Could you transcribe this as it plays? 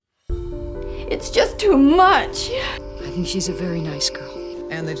It's just too much. I think she's a very nice girl.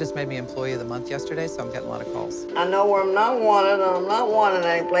 And they just made me Employee of the Month yesterday, so I'm getting a lot of calls. I know where I'm not wanted, and I'm not wanted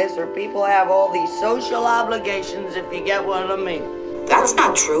any place where people have all these social obligations, if you get what I mean. That's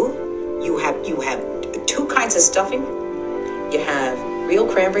not true. You have two kinds of stuffing. You have real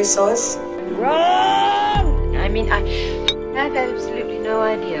cranberry sauce. Run! I mean, I have absolutely no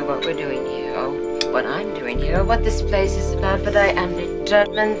idea what we're doing here, or what I'm doing here, or what this place is about, but I am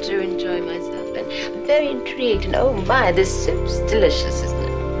determined to enjoy myself, and I'm very intrigued, and oh my, this soup's delicious, isn't it?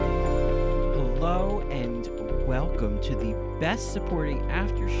 Hello, and welcome to the Best Supporting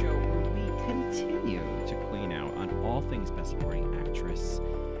After Show, where we continue to clean out on all things Best Supporting Actress.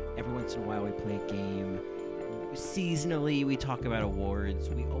 Every once in a while we play a game. Seasonally, we talk about awards.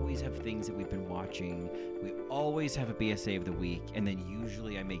 We always have things that we've been watching. We always have a BSA of the week, and then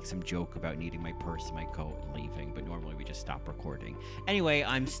usually I make some joke about needing my purse, my coat, and leaving, but normally we just stop recording. Anyway,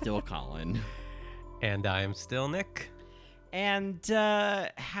 I'm still Colin. And I'm still Nick. And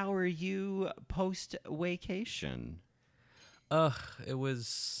how are you post-vacation? It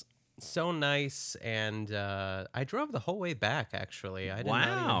was so nice, and I drove the whole way back, actually. I did not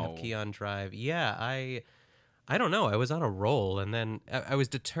even have Keon drive. Yeah, I don't know. I was on a roll, and then I was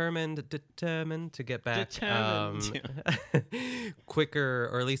determined to get back quicker,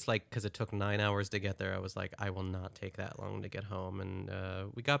 or at least because it took 9 hours to get there. I was like, I will not take that long to get home, and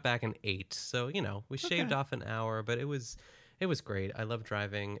we got back in 8. So we shaved off an hour, but it was great. I love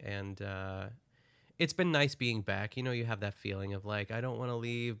driving, and it's been nice being back. You have that feeling of I don't want to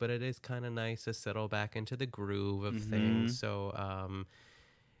leave, but it is kind of nice to settle back into the groove of things. So.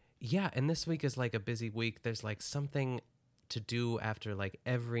 Yeah, and this week is a busy week. There's something to do after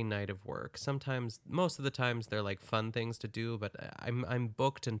every night of work. Most of the times they're fun things to do, but I'm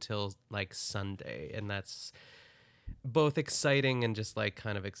booked until Sunday, and that's both exciting and just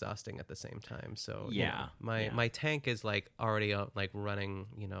kind of exhausting at the same time. So yeah, my tank is already running,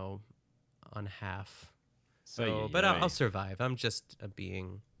 on half. So, but I'll survive. I'm just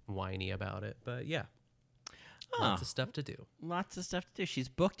being whiny about it. But yeah. Lots of stuff to do. Lots of stuff to do. She's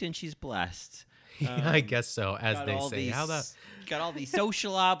booked and she's blessed. I guess so, as they say. Got all these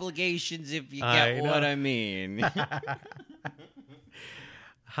social obligations, if you get what I mean.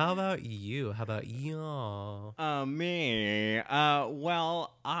 How about you? How about y'all? Me.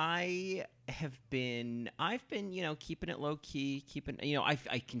 Well, I've been, keeping it low key,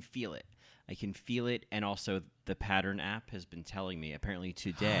 I can feel it. I can feel it, and also the Pattern app has been telling me, apparently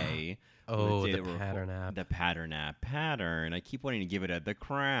today. The Pattern app. The Pattern app. Pattern. I keep wanting to give it the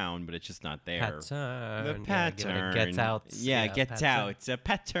crown, but it's just not there. Pattern. The Pattern. Gets out. Yeah, gets out. It's a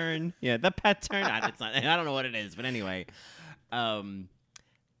Pattern. Yeah, the Pattern. It's not. I don't know what it is, but anyway,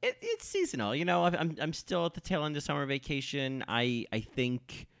 it's seasonal. I'm still at the tail end of summer vacation. I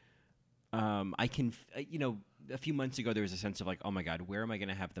think, I can. A few months ago, there was a sense of oh my God, where am I going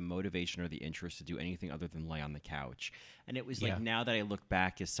to have the motivation or the interest to do anything other than lay on the couch? And it was now that I look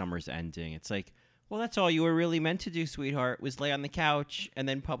back as summer's ending, it's well, that's all you were really meant to do, sweetheart, was lay on the couch and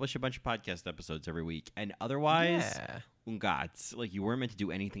then publish a bunch of podcast episodes every week. And otherwise, you weren't meant to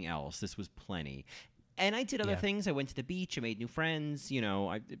do anything else. This was plenty. And I did other things. I went to the beach. I made new friends,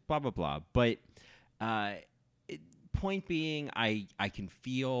 I blah, blah, blah. But, point being, I can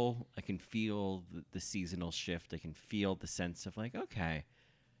feel the seasonal shift. I can feel the sense of okay,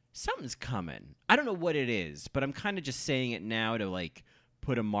 something's coming. I don't know what it is, but I'm kind of just saying it now to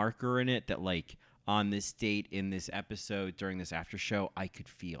put a marker in it that on this date in this episode during this after show, I could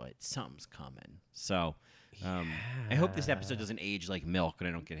feel it. Something's coming. So I hope this episode doesn't age like milk and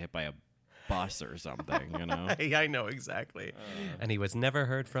I don't get hit by a bus or something, I know exactly. And he was never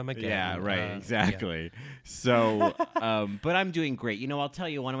heard from again. Yeah, right, exactly. Yeah. So, but I'm doing great. I'll tell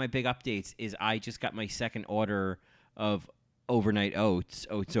you, one of my big updates is I just got my second order of overnight oats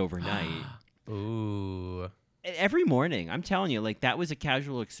overnight. Ooh. Every morning, I'm telling you, that was a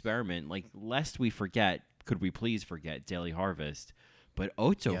casual experiment. Lest we forget, could we please forget Daily Harvest, but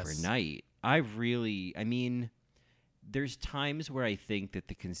oats overnight, there's times where I think that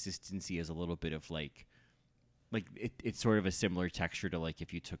the consistency is a little bit of it's sort of a similar texture to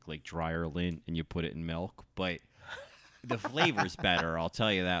if you took dryer lint and you put it in milk, but the flavor's better. I'll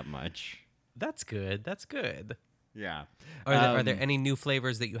tell you that much. That's good. That's good. Yeah. Are there any new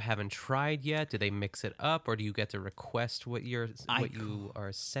flavors that you haven't tried yet? Do they mix it up, or do you get to request what you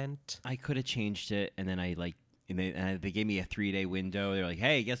are sent? I could have changed it, and then they gave me a 3-day window. They're like,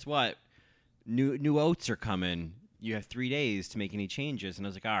 "Hey, guess what? New oats are coming. You have 3 days to make any changes." And I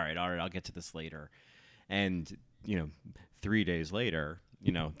was like, all right, I'll get to this later. And, 3 days later,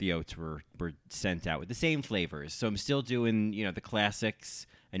 the oats were sent out with the same flavors. So I'm still doing, the classics.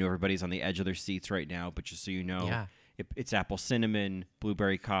 I know everybody's on the edge of their seats right now, but just so you know, Yeah. it's apple cinnamon,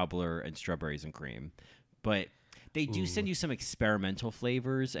 blueberry cobbler, and strawberries and cream. But they do send you some experimental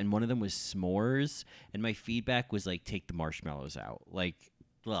flavors, and one of them was s'mores. And my feedback was like, take the marshmallows out. Like,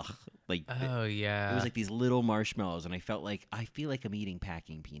 ugh. Like, Oh yeah. it was like these little marshmallows, and I feel like I'm eating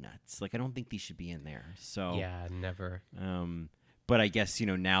packing peanuts. Like, I don't think these should be in there. So yeah, never. but I guess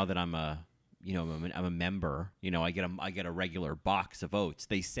now that I'm a I'm a member. I get a regular box of oats.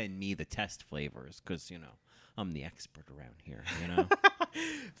 They send me the test flavors because I'm the expert around here.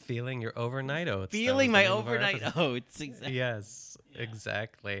 Feeling your overnight oats. That Feeling was the my name of our overnight episode. oats. Exactly. Yes,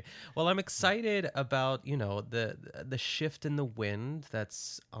 exactly. Well, I'm excited about the shift in the wind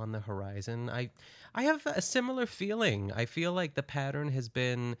that's on the horizon. I have a similar feeling. I feel like the pattern has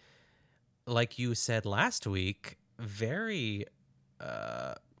been, like you said last week, very.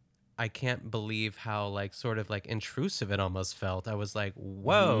 I can't believe how sort of intrusive it almost felt. I was like,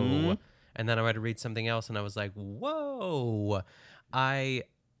 whoa. Mm-hmm. And then I had to read something else and I was like, whoa.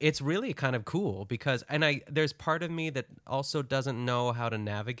 It's really kind of cool because there's part of me that also doesn't know how to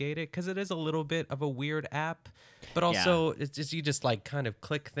navigate it because it is a little bit of a weird app, but also it's just, you just kind of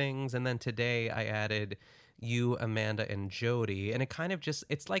click things. And then today I added you, Amanda, and Jody, and it kind of just,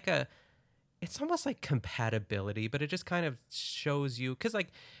 it's almost like compatibility, but it just kind of shows you, because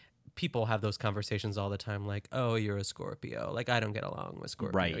people have those conversations all the time, like, oh, you're a Scorpio. I don't get along with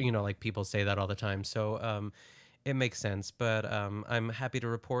Scorpio. Right. People say that all the time. So it makes sense. But I'm happy to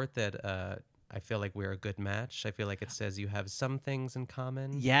report that I feel like we're a good match. I feel like it says you have some things in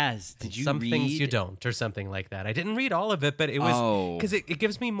common. Yes. and Did you some read? things you don't, or something like that. I didn't read all of it, but it was because it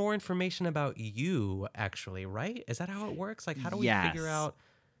gives me more information about you, actually, right? Is that how it works? How do we figure Yes. out?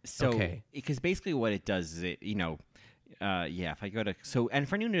 So, Okay. because basically what it does is if I go to and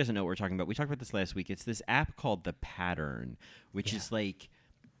for anyone who doesn't know what we're talking about, we talked about this last week. It's this app called The Pattern, which is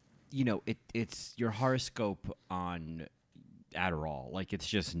it's your horoscope on Adderall. It's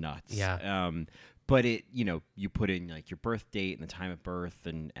just nuts. Yeah. But you put in your birth date and the time of birth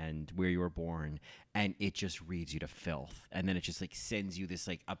and where you were born, and it just reads you to filth. And then it just sends you this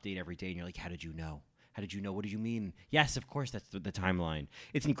update every day, and you're like, how did you know? How did you know? What did you mean? Yes, of course, that's the timeline.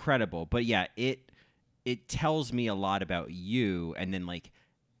 It's incredible. But yeah, it tells me a lot about you, and then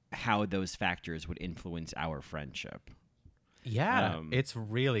how those factors would influence our friendship. Yeah, it's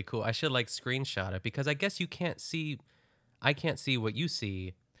really cool. I should screenshot it because I guess I can't see what you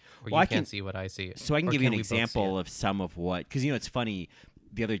see, or Well, you I can't can- see what I see. So I can Or give you an we both see example it? of some of what, because it's funny.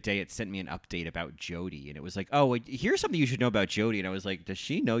 The other day, it sent me an update about Jody, and it was like, "Oh, here's something you should know about Jody." And I was like, "Does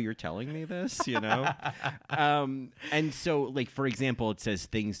she know you're telling me this?" And so, for example, it says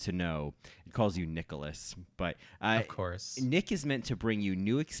things to know. It calls you Nicholas, but Of course. Nick is meant to bring you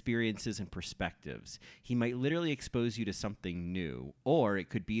new experiences and perspectives. He might literally expose you to something new, or it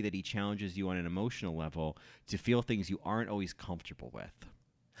could be that he challenges you on an emotional level to feel things you aren't always comfortable with.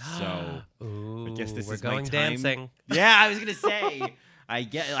 So, Ooh, I guess this we're is my going time. dancing. Yeah, I was gonna say. I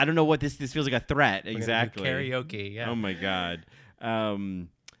don't know what this feels like a threat. We're gonna do Exactly. karaoke. Yeah. Oh my god.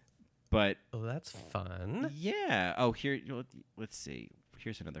 But Oh, that's fun. yeah. Oh, here. Let's see.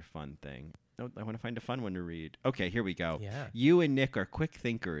 Here's another fun thing. No, I want to find a fun one to read. Okay, here we go. Yeah. You and Nick are quick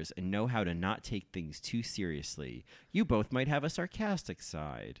thinkers and know how to not take things too seriously. You both might have a sarcastic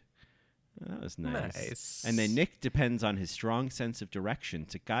side. That was nice. Nice. And then Nick depends on his strong sense of direction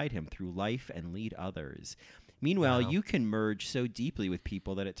to guide him through life and lead others. Meanwhile, Wow. you can merge so deeply with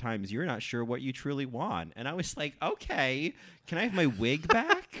people that at times you're not sure what you truly want. And I was like, okay, can I have my wig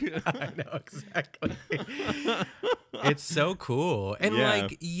back? I know exactly. It's so cool, and Yeah.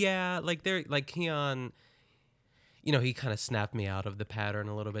 Keon, he kind of snapped me out of the pattern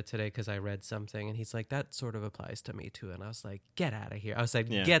a little bit today because I read something, and he's like, that sort of applies to me too, and I was like, get out of here. I was like,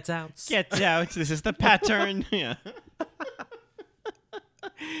 Yeah. get out. Get out. This is the pattern. Yeah.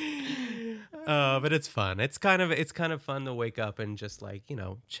 But it's fun. It's kind of fun to wake up and just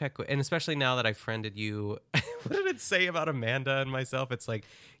check, and especially now that I friended you. What did it say about Amanda and myself? It's like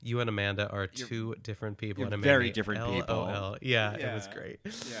you and Amanda are two different people. you're and very Amanda, different people. LOL. Yeah, it was great.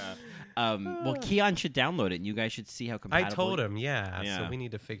 Yeah. Well, Keon should download it, and you guys should see how I compatible. told him, yeah. Yeah. So we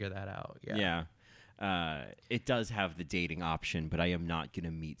need to figure that out. Yeah. Yeah. It does have the dating option, but I am not going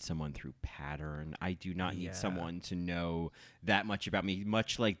to meet someone through pattern. I do not need Yeah. someone to know that much about me.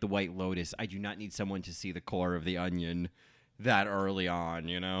 Much like the White Lotus, I do not need someone to see the core of the onion that early on,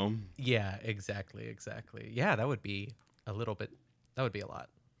 Yeah, exactly. Yeah, that would be a lot.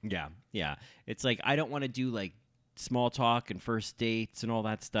 Yeah, yeah. It's like I don't want to do small talk and first dates and all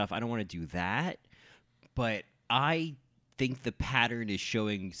that stuff. I don't want to do that, but I think the pattern is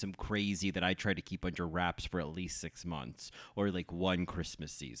showing some crazy that I try to keep under wraps for at least 6 months or like one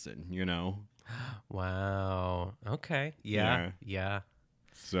Christmas season, you know? Wow. Okay. Yeah.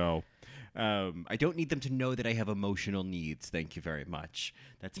 So I don't need them to know that I have emotional needs. Thank you very much.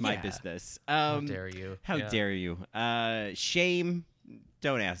 That's my business. How dare you? How dare you? Shame.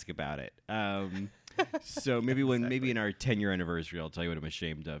 Don't ask about it. So maybe in our 10-year anniversary, I'll tell you what I'm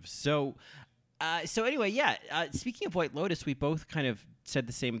ashamed of. So anyway, speaking of White Lotus, we both kind of said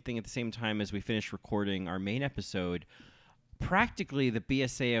the same thing at the same time as we finished recording our main episode. Practically, the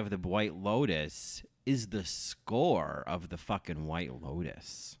BSA of the White Lotus is the score of the fucking White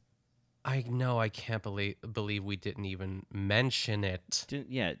Lotus. I know. I can't believe we didn't even mention it.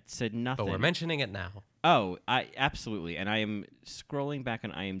 It said nothing. But we're mentioning it now. Oh, absolutely. And I am scrolling back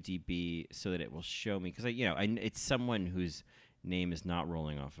on IMDb so that it will show me because it's someone whose name is not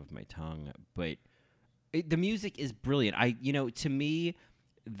rolling off of my tongue, but the music is brilliant. To me,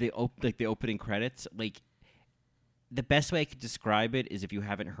 the opening credits, like the best way I could describe it is if you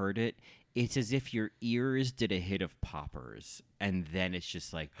haven't heard it, it's as if your ears did a hit of Poppers, and then it's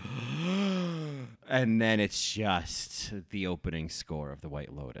just like, and then it's just the opening score of the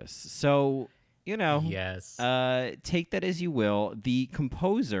White Lotus. So, yes. Take that as you will. The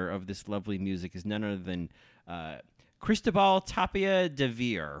composer of this lovely music is none other than Cristobal Tapia de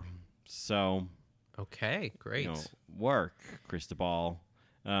Veer. So, okay, great. Work, Cristobal.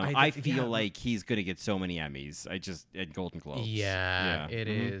 I feel like he's going to get so many Emmys. And Golden Globes. Yeah. It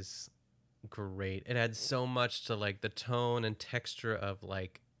is great. It adds so much to like the tone and texture of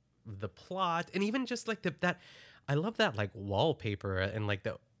like the plot, and even just like that. I love that like wallpaper and like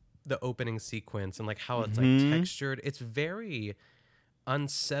the opening sequence and like how it's like textured. It's very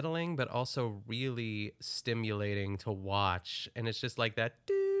unsettling, but also really stimulating to watch. And it's just like that.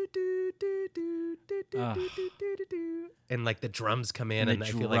 And like the drums come in, and I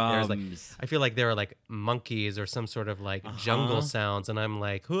feel like there are like monkeys or some sort of like jungle sounds, and I'm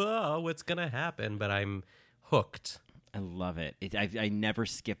like, whoa, what's gonna happen? But I'm hooked. I love it. I never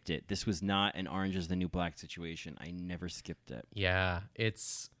skipped it. This was not an Orange is the New Black situation. I never skipped it. Yeah,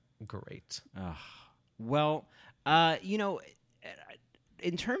 it's great. Well, in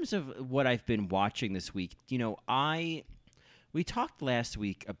terms of what I've been watching this week, we talked last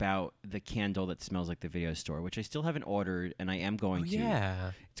week about the candle that smells like the video store, which I still haven't ordered, and I am going to.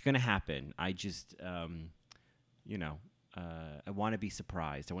 Yeah. It's going to happen. I just, I want to be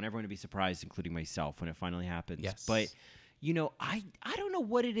surprised. I want everyone to be surprised, including myself, when it finally happens. Yes. But, I don't know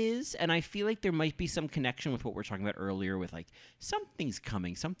what it is, and I feel like there might be some connection with what we're talking about earlier with, like, something's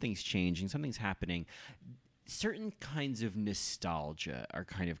coming, something's changing, something's happening. Certain kinds of nostalgia are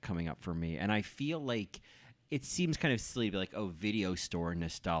kind of coming up for me, and I feel like it seems kind of silly to be like, oh, video store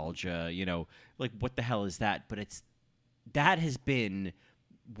nostalgia, like what the hell is that? But that has been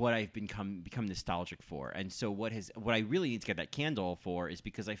what I've become nostalgic for. And so what I really need to get that candle for is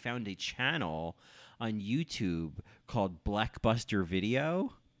because I found a channel on YouTube called Blackbuster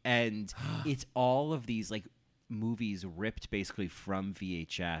Video, and it's all of these like movies ripped basically from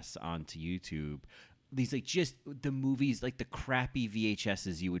VHS onto YouTube. These like just the movies, like the crappy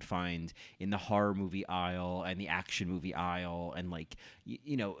VHSs you would find in the horror movie aisle and the action movie aisle, and like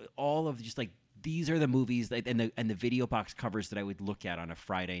all of just like these are the movies that, and the video box covers that I would look at on a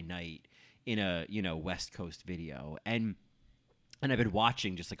Friday night in a West Coast Video, and I've been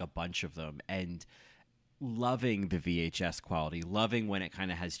watching just like a bunch of them and loving the VHS quality, loving when it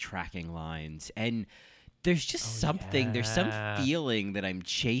kind of has tracking lines, and there's just something, there's some feeling that I'm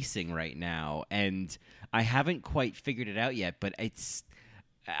chasing right now, and I haven't quite figured it out yet, but it's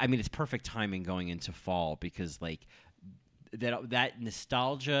perfect timing going into fall because like that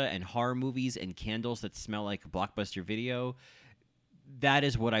nostalgia and horror movies and candles that smell like a Blockbuster Video, that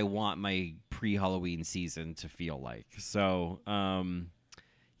is what I want my pre-Halloween season to feel like. So,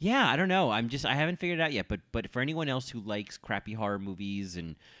 I don't know. I haven't figured it out yet. But for anyone else who likes crappy horror movies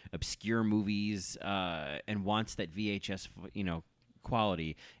and obscure movies and wants that VHS,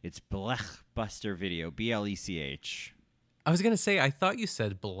 quality, it's Blackbuster Video, BLECH. I was gonna say, I thought you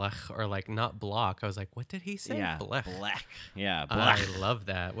said blech or like not block. I was like, what did he say? Yeah, blech. Yeah, blech. I love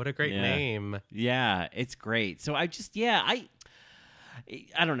that. What a great name. Yeah, it's great. So I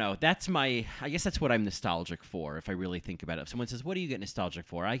don't know. I guess that's what I'm nostalgic for, if I really think about it. If someone says, what do you get nostalgic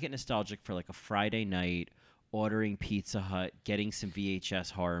for? I get nostalgic for like a Friday night, ordering Pizza Hut, getting some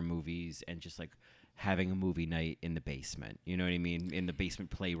VHS horror movies, and just like having a movie night in the basement. You know what I mean? In the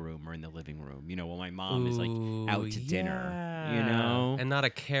basement playroom or in the living room. You know, while my mom is like out to dinner. You know, and not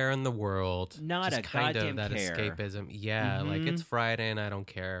a care in the world. Not just a kind goddamn of that care. escapism. Yeah, like it's Friday and I don't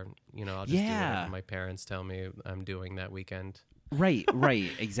care. You know, I'll just do whatever my parents tell me I'm doing that weekend. Right,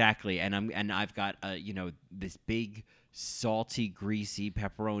 exactly. And I've got you know, this big salty, greasy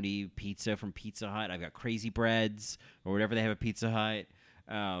pepperoni pizza from Pizza Hut. I've got Crazy Breads or whatever they have at Pizza Hut,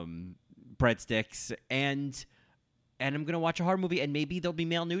 breadsticks, and I'm gonna watch a horror movie, and maybe there'll be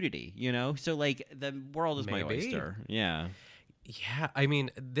male nudity. You know, so like the world is my oyster. Yeah. Yeah, I mean,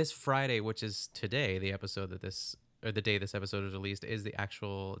 this Friday, which is today, the day this episode is released, is the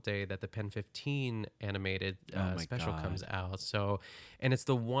actual day that the Pen 15 animated special comes out. So, and it's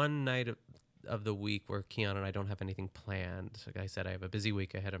the one night of the week where Keon and I don't have anything planned. Like I said, I have a busy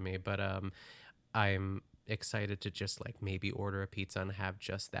week ahead of me, but I'm excited to just like maybe order a pizza and have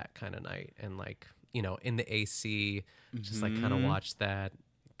just that kind of night, and like, you know, in the AC, just like kind of watch that.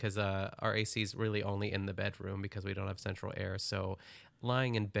 Because our AC is really only in the bedroom because we don't have central air. So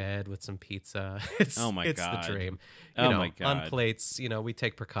lying in bed with some pizza, it's the dream. You know, my God. On plates, you know, we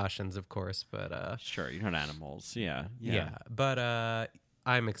take precautions, of course, but Sure, you're not animals. Yeah. But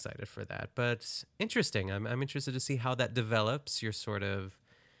I'm excited for that. But interesting. I'm interested to see how that develops. Your sort of,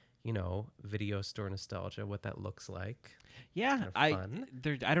 you know, video store nostalgia, what that looks like. Yeah, Kind of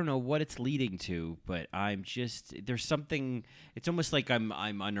fun. I don't know what it's leading to, but there's something. It's almost like I'm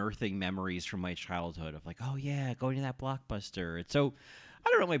unearthing memories from my childhood of like, oh yeah, going to that Blockbuster. It's so, I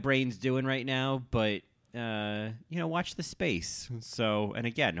don't know what my brain's doing right now, but you know, watch the space. So, and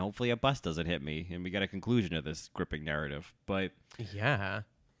again, hopefully a bus doesn't hit me, and we get a conclusion to this gripping narrative. But yeah,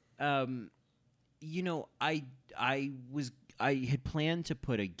 you know, I had planned to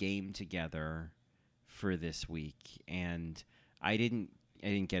put a game together for this week, and I didn't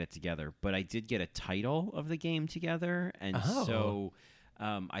get it together, but I did get a title of the game together, and so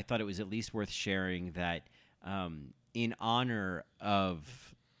I thought it was at least worth sharing that in honor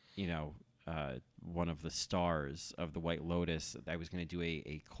of, you know, one of the stars of the White Lotus, I was going to do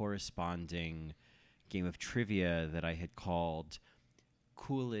a corresponding game of trivia that I had called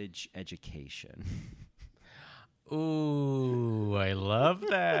Coolidge Education. Ooh, I love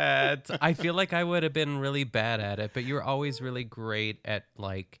that. I feel like I would have been really bad at it, but you're always really great at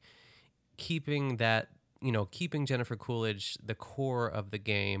like keeping that, you know, keeping Jennifer Coolidge the core of the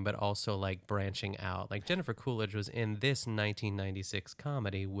game, but also like branching out. Like Jennifer Coolidge was in this 1996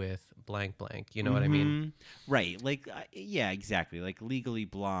 comedy with blank blank. You know what I mean? Right. Like, yeah, exactly. Like Legally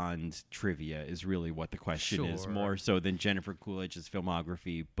Blonde trivia is really what the question is, more so than Jennifer Coolidge's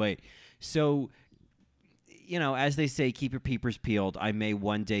filmography. But so, you know, as they say, keep your peepers peeled. I may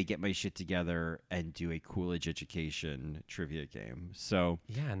one day get my shit together and do a Coolidge Education trivia game. So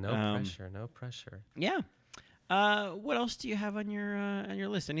yeah, no pressure. Yeah. What else do you have on your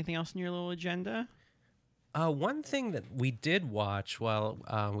list? Anything else on your little agenda? One thing that we did watch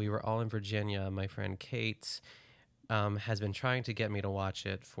while we were all in Virginia, my friend Kate has been trying to get me to watch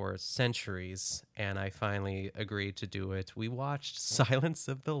it for centuries, and I finally agreed to do it. We watched Silence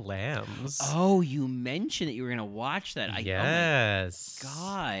of the Lambs. Oh, you mentioned that you were going to watch that. Yes. Oh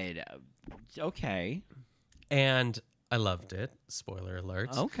my God. Okay. And I loved it. Spoiler alert.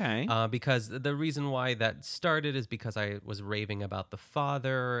 Okay. Because the reason why that started is because I was raving about the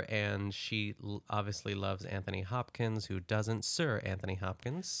father, and she obviously loves Anthony Hopkins. Who doesn't? Sir Anthony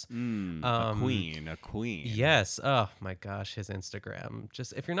Hopkins. A queen. Yes. Oh my gosh, his Instagram.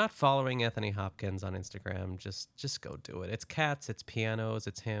 Just if you're not following Anthony Hopkins on Instagram, just go do it. It's cats, it's pianos,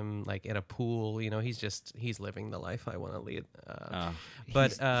 it's him like in a pool. You know, he's living the life I want to lead.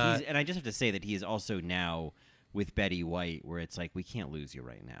 And I just have to say that he is also now with Betty White, where it's like, we can't lose you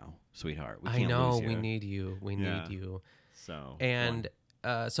right now, sweetheart. We can't lose you. We need you. We need you. So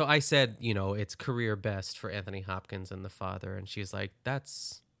so I said, you know, it's career best for Anthony Hopkins and the father, and she's like,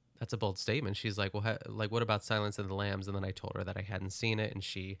 that's a bold statement. She's like, well, what about Silence of the Lambs? And then I told her that I hadn't seen it, and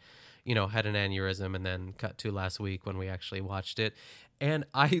she, you know, had an aneurysm, and then cut to last week when we actually watched it, and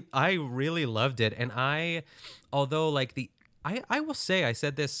I really loved it, and although like I will say, I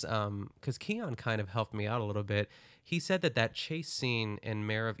said this because Keon kind of helped me out a little bit. He said that chase scene in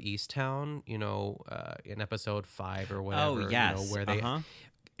Mayor of Easttown, you know, in episode 5 or whatever, oh, yes. you know, where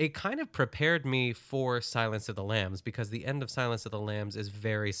it kind of prepared me for Silence of the Lambs, because the end of Silence of the Lambs is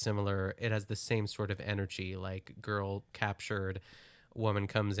very similar. It has the same sort of energy, like girl captured, woman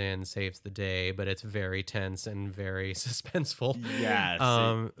comes in, saves the day, but it's very tense and very suspenseful.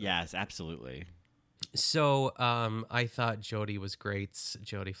 Yes, yes, absolutely. So I thought Jodie was great,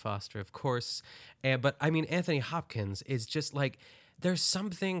 Jodie Foster, of course. But I mean, Anthony Hopkins is just like, there's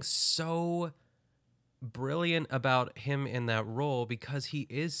something so brilliant about him in that role because he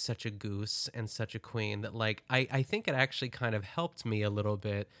is such a goose and such a queen that like I think it actually kind of helped me a little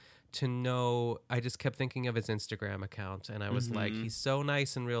bit to know. I just kept thinking of his Instagram account and I was like, he's so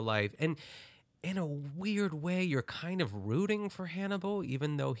nice in real life. And in a weird way, you're kind of rooting for Hannibal,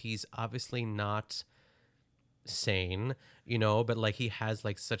 even though he's obviously not sane, you know, but like he has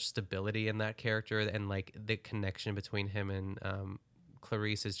like such stability in that character, and like the connection between him and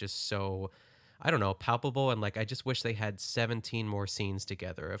Clarice is just so, I don't know, palpable. And like I just wish they had 17 more scenes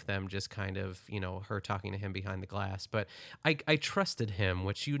together of them just kind of, you know, her talking to him behind the glass. But I trusted him,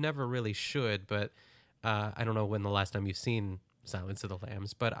 which you never really should. But I don't know when the last time you've seen Silence of the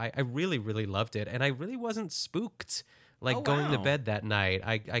Lambs, but I really, really loved it. And I really wasn't spooked like going to bed that night.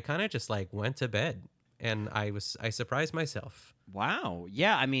 I kind of just like went to bed and I surprised myself. Wow.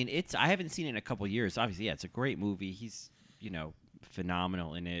 Yeah, I mean, I haven't seen it in a couple years. Obviously, yeah, it's a great movie. He's, you know,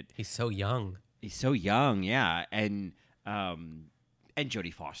 phenomenal in it. He's so young. He's so young, yeah. And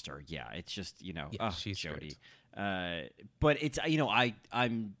Jodie Foster, yeah. It's just, you know, Yeah, she's Jodie. But it's, you know,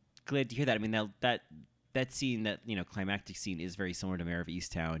 I'm glad to hear that. I mean, that scene, that, you know, climactic scene is very similar to Mayor of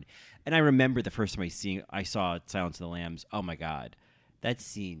Easttown. And I remember the first time I saw Silence of the Lambs. Oh my God, that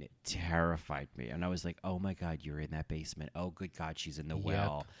scene terrified me. And I was like, oh my God, you're in that basement. Oh, good God, she's in the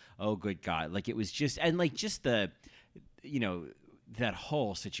well. Oh, good God. Like, it was just, and like just the, you know, that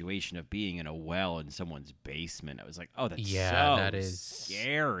whole situation of being in a well in someone's basement. I was like, oh, that's that is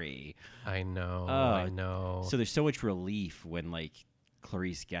scary. I know. I know. So there's so much relief when like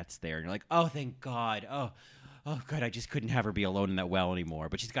Clarice gets there and you're like, oh, thank God. Oh God, I just couldn't have her be alone in that well anymore.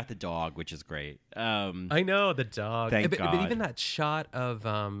 But she's got the dog, which is great. I know, the dog. Thank God. But even that shot of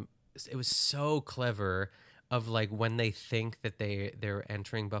it was so clever of like when they think that they're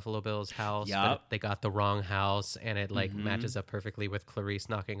entering Buffalo Bill's house, but they got the wrong house, and it like matches up perfectly with Clarice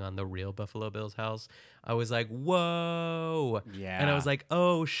knocking on the real Buffalo Bill's house. I was like, whoa. Yeah. And I was like,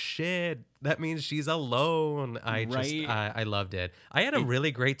 oh shit, that means she's alone. I loved it. I had a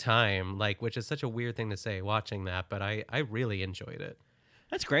really great time, like, which is such a weird thing to say watching that, but I really enjoyed it.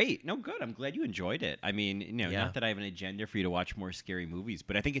 That's great. No, good. I'm glad you enjoyed it. I mean, you know, not that I have an agenda for you to watch more scary movies,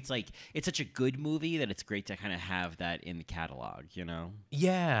 but I think it's like, it's such a good movie that it's great to kind of have that in the catalog, you know?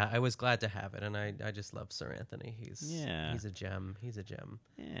 Yeah, I was glad to have it, and I just love Sir Anthony. He's a gem. He's a gem.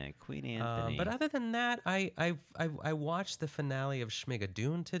 Yeah, Queen Anthony. But other than that, I watched the finale of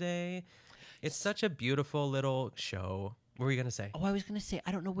Schmigadoon today. It's such a beautiful little show. What were you gonna say? Oh, I was gonna say,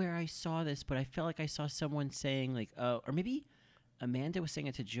 I don't know where I saw this, but I felt like I saw someone saying like, or maybe Amanda was saying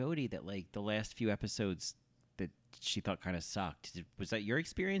it to Jodie that like the last few episodes that she thought kind of sucked. Was that your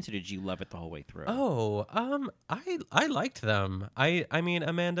experience, or did you love it the whole way through? Oh, I liked them. I mean,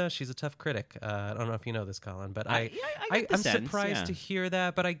 Amanda, she's a tough critic. I don't know if you know this, Colin, but I'm surprised to hear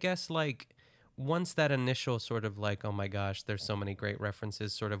that. But I guess like once that initial sort of like, oh my gosh, there's so many great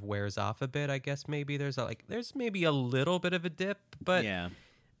references, sort of wears off a bit. I guess maybe there's maybe a little bit of a dip, but yeah.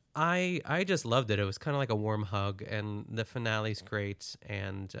 I just loved it. It was kind of like a warm hug, and the finale's great,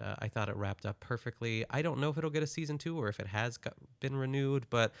 and I thought it wrapped up perfectly. I don't know if it'll get a season 2 or if it has been renewed,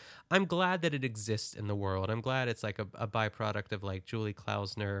 but I'm glad that it exists in the world. I'm glad it's like a byproduct of like Julie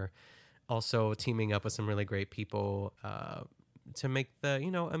Klausner also teaming up with some really great people to make the,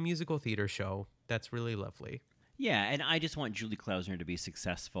 you know, a musical theater show. That's really lovely. Yeah, and I just want Julie Klausner to be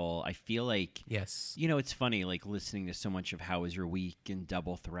successful. I feel like, yes, you know, it's funny, like, listening to so much of How Was Your Week and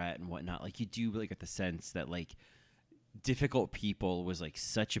Double Threat and whatnot. Like, you do, like, get the sense that, like, Difficult People was, like,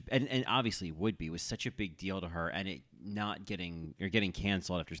 such a... And obviously would be, was such a big deal to her. And it not getting... Or getting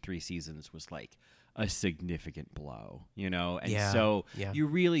canceled after 3 seasons was, like, a significant blow, you know? And you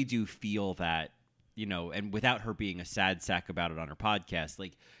really do feel that, you know, and without her being a sad sack about it on her podcast,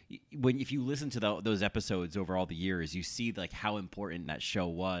 like if you listen to those episodes over all the years, you see like how important that show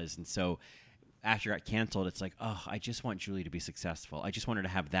was. And so after it got canceled, it's like, oh, I just want Julie to be successful. I just want her to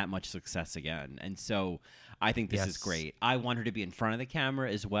have that much success again. And so I think this is great. I want her to be in front of the camera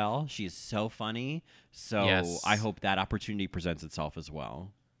as well. She is so funny. So I hope that opportunity presents itself as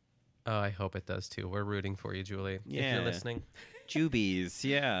well. Oh, I hope it does too. We're rooting for you, Julie. Yeah. If you're listening. Jubies,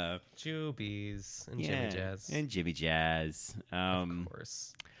 yeah. Jubies and Jimmy Jazz. And Jimmy Jazz. Of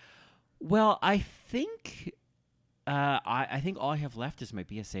course. Well, I think I think all I have left is my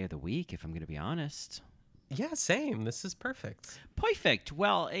BSA of the week, if I'm going to be honest. Yeah, same. This is perfect. Perfect.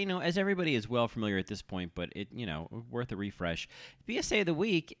 Well, you know, as everybody is well familiar at this point, but it, you know, worth a refresh. BSA of the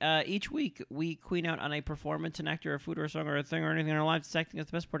week. Each week we queen out on a performance, an actor, a food, or a song, or a thing, or anything in our lives that's acting as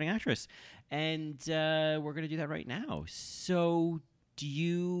the best supporting actress, and we're gonna do that right now. So, do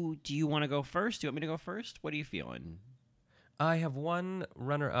you want to go first? Do you want me to go first? What are you feeling? I have one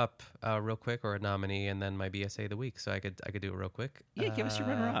runner-up, real quick, or a nominee, and then my BSA of the week. So I could do it real quick. Yeah, give us your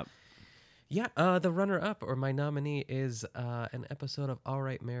runner-up. Yeah, the runner-up or my nominee is an episode of All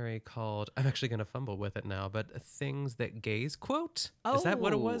Right Mary called, I'm actually going to fumble with it now, but Things That Gays Quote? Is that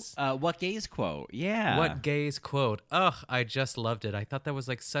what it was? What gays quote? Yeah. What Gays Quote? Ugh, I just loved it. I thought that was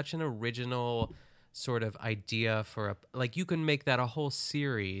like such an original sort of idea for like you can make that a whole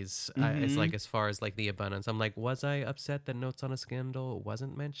series. It's like as far as like the abundance. I'm like, was I upset that Notes on a Scandal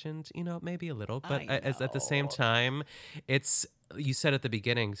wasn't mentioned? Maybe a little, but at the same time, it's, you said at the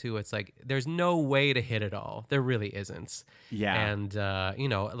beginning too, it's like there's no way to hit it all. There really isn't. Yeah. And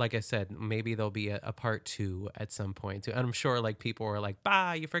like I said, maybe there'll be a part 2 at some point too. And I'm sure like people are like,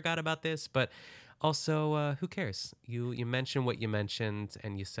 bah, you forgot about this, but also, who cares? You mentioned what you mentioned,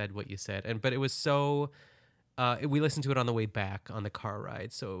 and you said what you said, but it was so. We listened to it on the way back on the car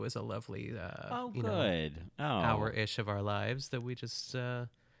ride, so it was a lovely, hour-ish of our lives that we just.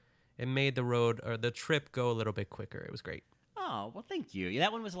 It made the road or the trip go a little bit quicker. It was great. Oh, well, thank you. Yeah,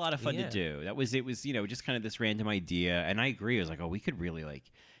 that one was a lot of fun to do. It was, just kind of this random idea, and I agree. I was like, oh, we could really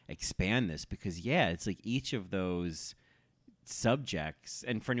like expand this because it's like each of those subjects,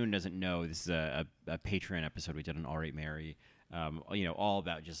 and for anyone who doesn't know, this is a Patreon episode we did on All Right Mary, all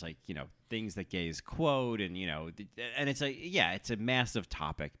about just like things that gays quote, and and it's like it's a massive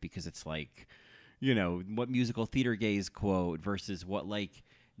topic because it's like what musical theater gays quote versus what like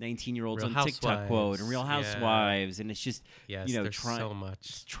 19-year-olds on TikTok quote and Real Housewives, and it's just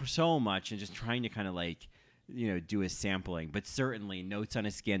so much, and just trying to kind of like do a sampling. But certainly Notes on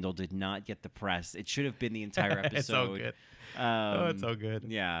a Scandal did not get the press. It should have been the entire episode. It's so good. It's so good.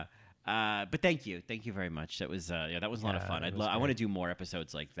 Yeah. But thank you very much. That was that was a lot of fun. I want to do more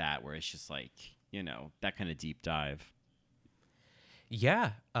episodes like that where it's just like that kind of deep dive.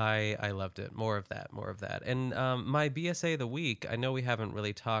 Yeah, I loved it. More of that. And my BSA of the week, I know we haven't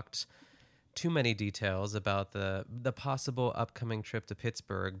really talked too many details about the possible upcoming trip to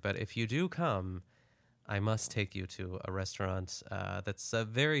Pittsburgh, but if you do come, I must take you to a restaurant that's a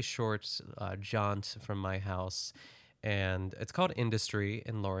very short jaunt from my house, and it's called Industry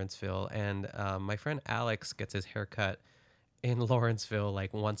in Lawrenceville, and my friend Alex gets his haircut in Lawrenceville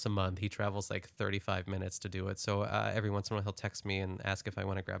like once a month. He travels like 35 minutes to do it, so every once in a while he'll text me and ask if I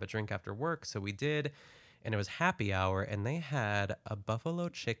want to grab a drink after work, so we did, and it was happy hour, and they had a buffalo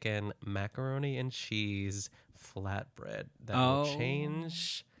chicken macaroni and cheese flatbread that will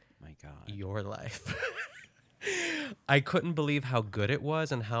change my God your life. I couldn't believe how good it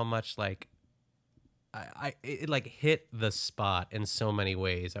was and how much like it like hit the spot in so many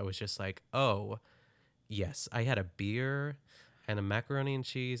ways. I was just like, oh yes, I had a beer and a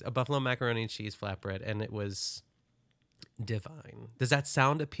buffalo macaroni and cheese flatbread, and it was divine. Does that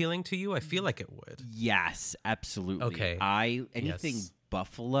sound appealing to you? I feel like it would. Yes, absolutely. Okay. Anything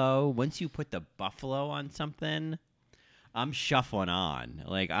buffalo, once you put the buffalo on something, I'm shuffling on.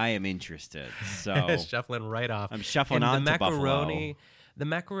 Like, I am interested. So shuffling right off. I'm shuffling on to buffalo. The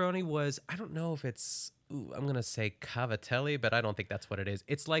macaroni was, I don't know if it's, I'm going to say cavatelli, but I don't think that's what it is.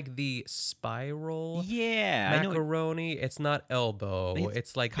 It's like the spiral macaroni. It's not elbow.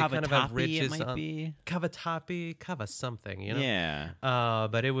 It's like they kind of have ridges on. Cavatappi, cava something, Yeah.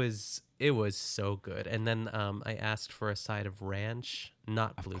 But it was so good. And then I asked for a side of ranch,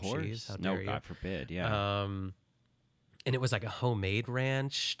 not blue cheese. How dare you? God forbid, yeah. And it was like a homemade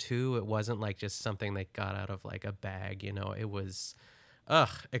ranch too. It wasn't like just something they got out of like a bag, It was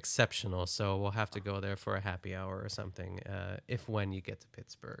exceptional. So we'll have to go there for a happy hour or something when you get to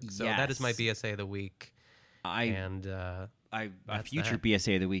Pittsburgh. So that is my BSA of the week. A future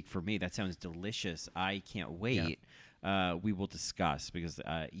BSA of the week for me. That sounds delicious. I can't wait. Yeah. We will discuss because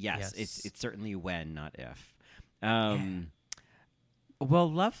yes, it's certainly when, not if.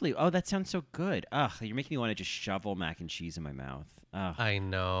 Well, lovely. Oh, that sounds so good. Ugh, you're making me want to just shovel mac and cheese in my mouth. Ugh. I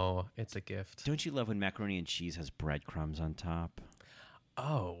know. It's a gift. Don't you love when macaroni and cheese has breadcrumbs on top?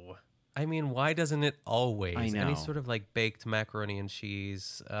 Oh. I mean, why doesn't it always? I know. Any sort of like baked macaroni and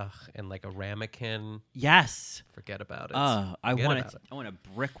cheese, and like a ramekin. Yes. Forget about it. I want a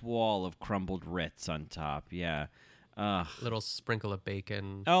brick wall of crumbled Ritz on top. Yeah. Little sprinkle of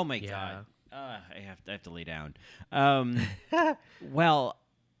bacon. Oh my God. I have to lay down. Well,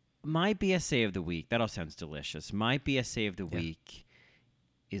 my BSA of the week, that all sounds delicious. My BSA of the week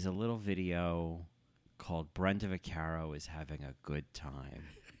is a little video called Brenda Vaccaro is Having a Good Time.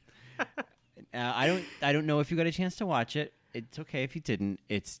 I don't know if you got a chance to watch it. It's okay if you didn't.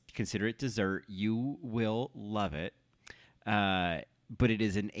 Consider it dessert. You will love it. But it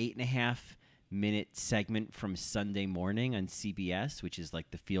is an 8.5 minute segment from Sunday morning on CBS, which is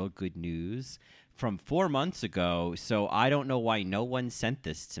like the feel good news from 4 months ago. So I don't know why no one sent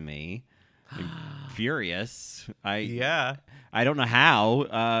this to me. I'm furious. I don't know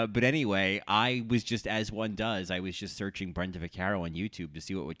how, but anyway, I was just, as one does, I was just searching Brenda Vaccaro on YouTube to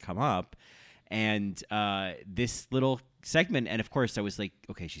see what would come up, and this little segment, and of course I was like,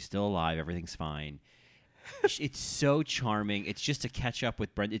 okay, she's still alive, everything's fine. It's so charming. It's just a catch up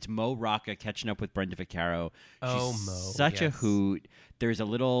with Brenda. It's Mo Rocca catching up with Brenda Vaccaro. She's such a hoot. There's a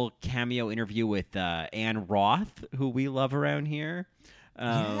little cameo interview with Ann Roth, who we love around here.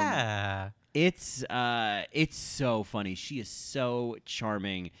 It's so funny. She is so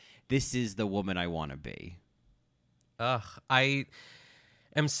charming. This is the woman I want to be. I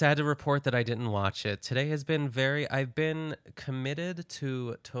am sad to report that I didn't watch it. Today has been I've been committed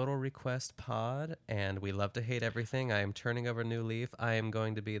to Total Request Pod, and we love to hate everything. I am turning over a new leaf. I am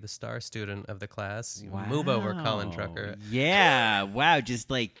going to be the star student of the class. Wow. Move over, Colin Trucker. Yeah. Wow. Just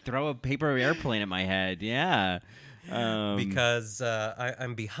like throw a paper airplane at my head. Yeah. Because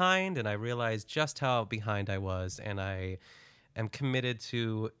I'm behind, and I realized just how behind I was, and I am committed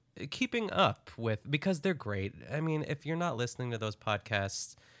to keeping up with, because they're great. I mean, if you're not listening to those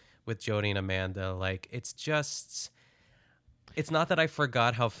podcasts with Jody and Amanda, like, it's not that I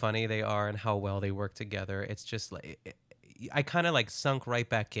forgot how funny they are and how well they work together. It's just like I kind of like sunk right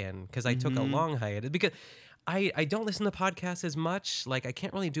back in because I took a long hiatus because I don't listen to podcasts as much. Like, I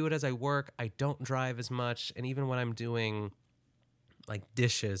can't really do it as I work. I don't drive as much. And even when I'm doing like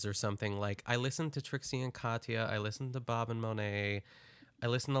dishes or something, like, I listen to Trixie and Katya. I listen to Bob and Monet. I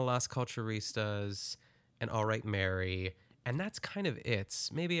listen to Las Culturistas and All Right Mary. And that's kind of it.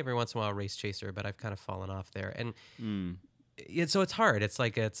 Maybe every once in a while Race Chaser, but I've kind of fallen off there. And so it's hard. It's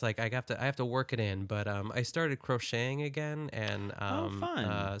like I have to work it in. But I started crocheting again, and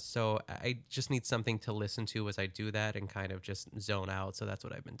fun. So I just need something to listen to as I do that and kind of just zone out. So that's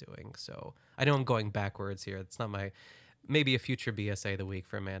what I've been doing. So I know I'm going backwards here. It's not maybe a future BSA of the week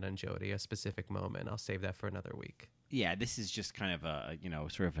for Amanda and Jody, a specific moment. I'll save that for another week. Yeah, this is just kind of a,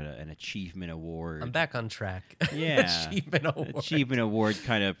 sort of an achievement award. I'm back on track. Yeah. Achievement award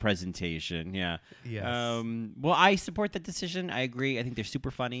kind of presentation. Yeah. Yes. Well, I support that decision. I agree. I think they're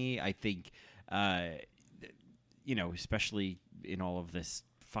super funny. I think, especially in all of this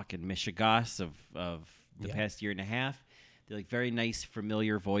fucking mishigas of the past year and a half, they're like very nice,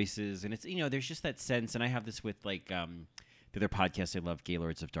 familiar voices. And it's, there's just that sense. And I have this with like the other podcast I love,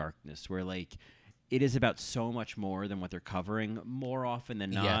 Gaylords of Darkness, where like, it is about so much more than what they're covering more often than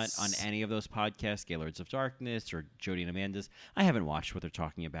not on any of those podcasts, Gaylords of Darkness or Jody and Amanda's. I haven't watched what they're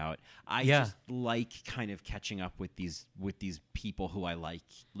talking about. I just like kind of catching up with these people who I like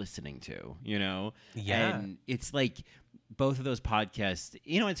listening to, Yeah. And it's like both of those podcasts,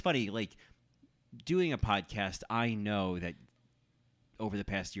 it's funny, like doing a podcast, I know that over the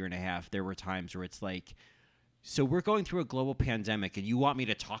past year and a half, there were times where it's like, so we're going through a global pandemic and you want me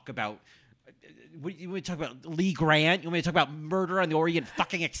to talk about you want me to talk about Lee Grant? You want me to talk about murder on the Orient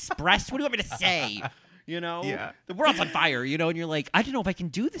fucking Express? What do you want me to say? Yeah. The world's on fire, and you're like, I don't know if I can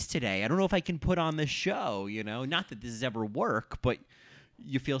do this today. I don't know if I can put on this show, Not that this is ever work, but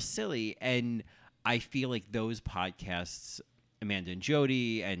you feel silly. And I feel like those podcasts, Amanda and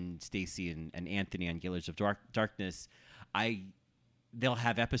Jody and Stacey and Anthony on Gaylords of Darkness, they'll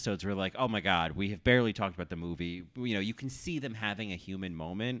have episodes where like, oh my God, we have barely talked about the movie. You can see them having a human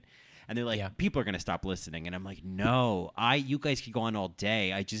moment. And they're like, people are going to stop listening. And I'm like, no, you guys can go on all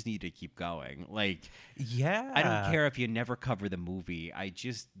day. I just need to keep going. Like, I don't care if you never cover the movie. I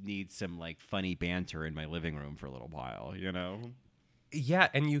just need some like funny banter in my living room for a little while, Yeah,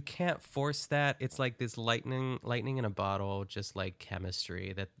 and you can't force that. It's like this lightning in a bottle, just like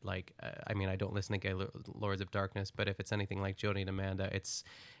chemistry that like, I mean, I don't listen to Gaylords of Darkness, but if it's anything like Jody and Amanda,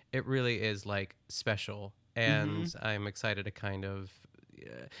 it really is like special. And I'm excited to kind of,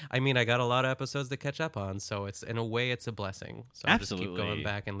 I mean, I got a lot of episodes to catch up on, so it's in a way it's a blessing. So I'll just keep going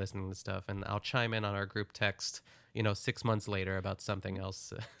back and listening to stuff, and I'll chime in on our group text, 6 months later about something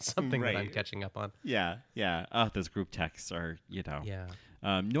else, something that I'm catching up on. Yeah. Oh, those group texts are,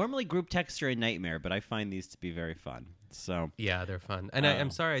 normally group texts are a nightmare, but I find these to be very fun. So yeah, they're fun. And I'm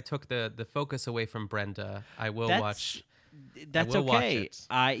sorry I took the focus away from Brenda. I will watch. That's okay.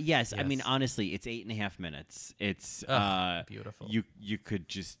 Yes. I mean, Yes. honestly, it's 8.5 minutes. It's beautiful. You could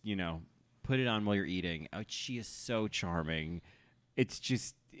just put it on while you're eating. Oh, she is so charming.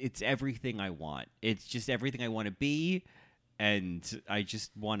 It's everything I want. It's just everything I want to be, and I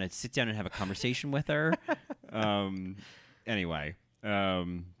just want to sit down and have a conversation with her. Anyway,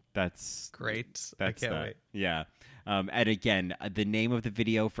 That's Great. I That's can't that. wait. Yeah. And again, the name of the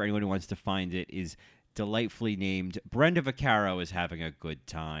video for anyone who wants to find it is delightfully named Brenda Vaccaro is having a good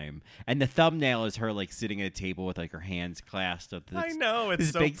time. And the thumbnail is her like sitting at a table with like her hands clasped up. I know, it's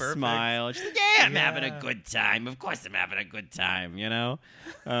this so big perfect. smile. She's like, yeah, I'm having a Yeah. good time. Of course I'm having a good time, you know?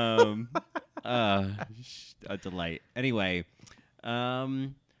 A delight. Anyway,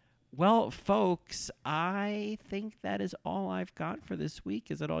 well, folks, I think that is all I've got for this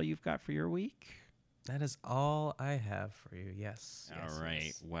week. Is that all you've got for your week? That is all I have for you. Yes. yes, All right.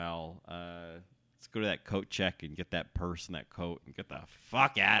 yes. Well, let's go to that coat check and get that purse and that coat and get the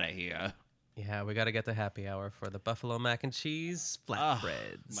fuck out of here. Yeah, we got to get the happy hour for the buffalo mac and cheese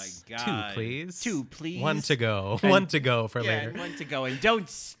flatbreads. my God. 2, please. 2, please. 1 to go. And- 1 to go for Yeah, later. and 1 to go. And don't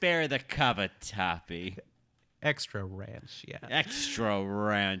spare the cavatappi. Extra ranch. Yeah. Extra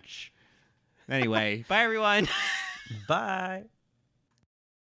ranch. Anyway, bye, everyone. Bye.